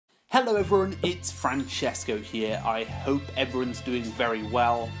Hello everyone, it's Francesco here. I hope everyone's doing very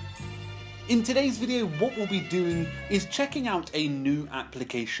well. In today's video, what we'll be doing is checking out a new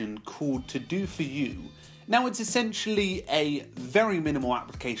application called ToDoForU. Now it's essentially a very minimal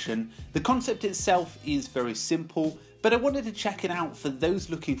application. The concept itself is very simple, but I wanted to check it out for those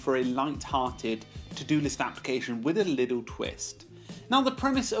looking for a light-hearted to-do list application with a little twist. Now the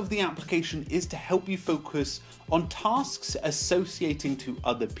premise of the application is to help you focus on tasks associating to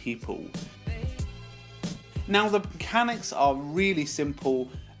other people. Now the mechanics are really simple.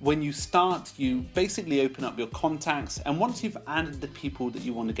 When you start, you basically open up your contacts, and once you've added the people that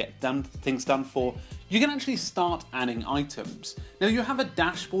you want to get things done for, you can actually start adding items. Now you have a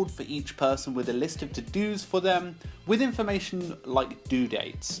dashboard for each person with a list of to-dos for them with information like due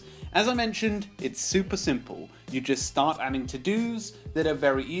dates. As I mentioned, it's super simple. You just start adding to-dos that are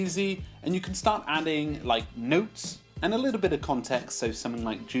very easy, and you can start adding like notes and a little bit of context, so something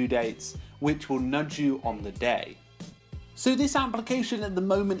like due dates, which will nudge you on the day. So this application at the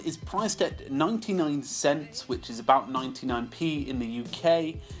moment is priced at 99 cents, which is about 99p in the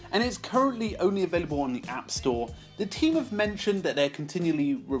UK, and it's currently only available on the App Store. The team have mentioned that they're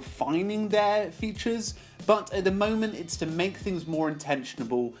continually refining their features, but at the moment it's to make things more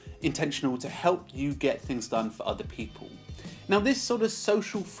intentional to help you get things done for other people. Now this sort of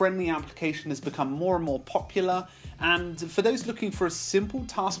social friendly application has become more and more popular, and for those looking for a simple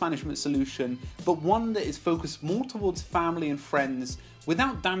task management solution, but one that is focused more towards family and friends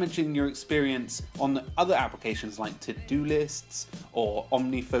without damaging your experience on other applications like to-do lists or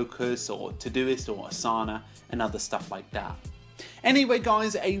OmniFocus or Todoist or Asana and other stuff like that. Anyway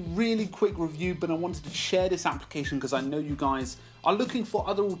guys, a really quick review, but I wanted to share this application because I know you guys are looking for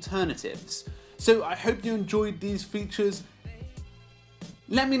other alternatives. So I hope you enjoyed these features.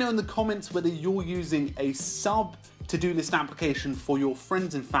 Let me know in the comments whether you're using a sub to-do list application for your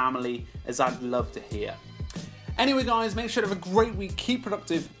friends and family, as I'd love to hear. Anyway guys, make sure to have a great week, keep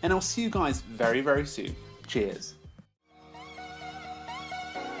productive, and I'll see you guys very, very soon. Cheers.